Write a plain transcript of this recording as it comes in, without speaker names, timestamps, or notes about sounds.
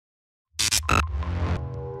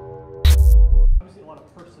lot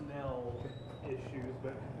of personnel issues,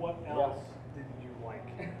 but what else didn't you like?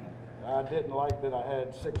 I didn't like that I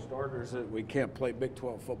had 6 starters that we can't play Big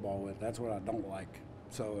 12 football with. That's what I don't like.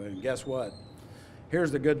 So, and guess what? Here's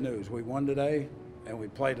the good news. We won today, and we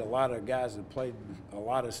played a lot of guys that played a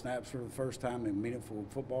lot of snaps for the first time in a meaningful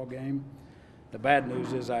football game. The bad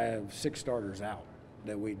news is I have 6 starters out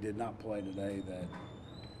that we did not play today that,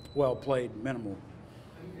 well, played minimal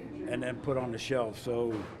and then put on the shelf.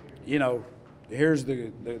 So, you know, here's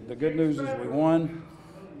the good news is we won.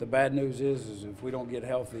 The bad news is if we don't get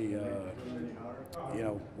healthy, you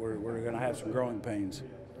know, we're going to have some growing pains.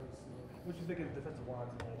 What do you think of the defensive line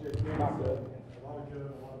tonight? Not good.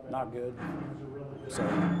 Not good.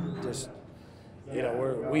 So just, you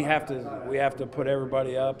know, we have to put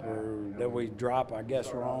everybody up, or then we drop, I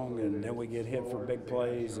guess, wrong, and then we get hit for big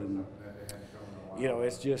plays, and you know,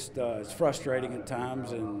 it's just it's frustrating at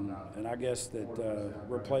times, and I guess that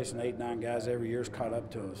replacing 8-9 guys every year is caught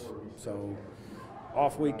up to us. So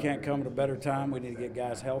off week can't come at a better time. We need to get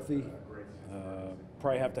guys healthy.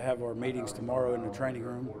 Probably have to have our meetings tomorrow in the training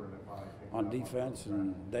room on defense,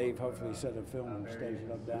 and Dave hopefully set a film and stage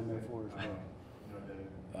it up down there for us.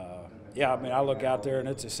 But, yeah, I mean, I look out there and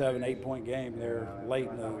it's a 7-8 point game there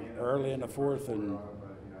early in the fourth, and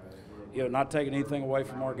you know, not taking anything away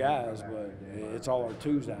from our guys, but it's all our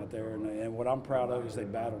twos out there. And what I'm proud of is they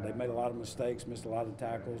battled. They made a lot of mistakes, missed a lot of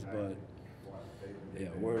tackles, but yeah,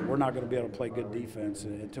 we're not going to be able to play good defense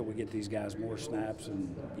until we get these guys more snaps.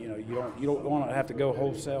 And you know, you don't want to have to go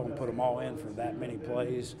wholesale and put them all in for that many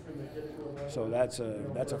plays. So that's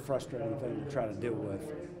a frustrating thing to try to deal with.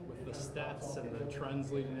 With the stats and the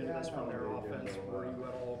trends leading into this from their offense, were you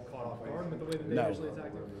at all caught off guard with the way that they usually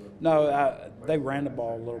attacked it? No, they ran the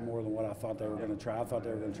ball a little more than what I thought they were going to try. I thought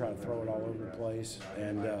they were going to try to throw it all over the place.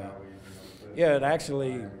 And, yeah, and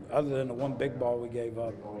actually, other than the one big ball we gave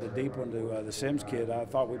up, the deep one to the Sims kid, I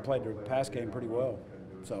thought we played the pass game pretty well.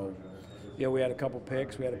 So, yeah, we had a couple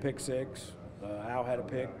picks. We had a pick 6. Al had a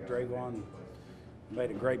pick. Drayvon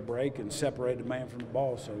made a great break and separated the man from the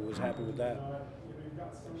ball, so I was happy with that.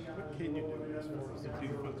 What can you do as far as the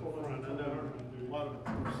defensive front? I know a lot of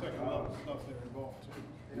second level stuff that involved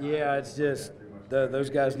too. Yeah, it's just those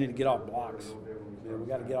guys need to get off blocks. You know, we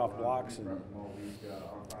got to get off blocks,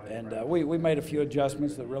 and we made a few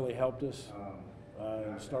adjustments that really helped us.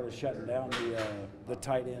 Started shutting down the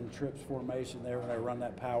tight end trips formation there when they run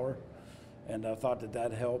that power, and I thought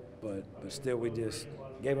that helped, but still we just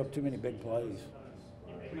gave up too many big plays.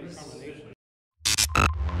 Combination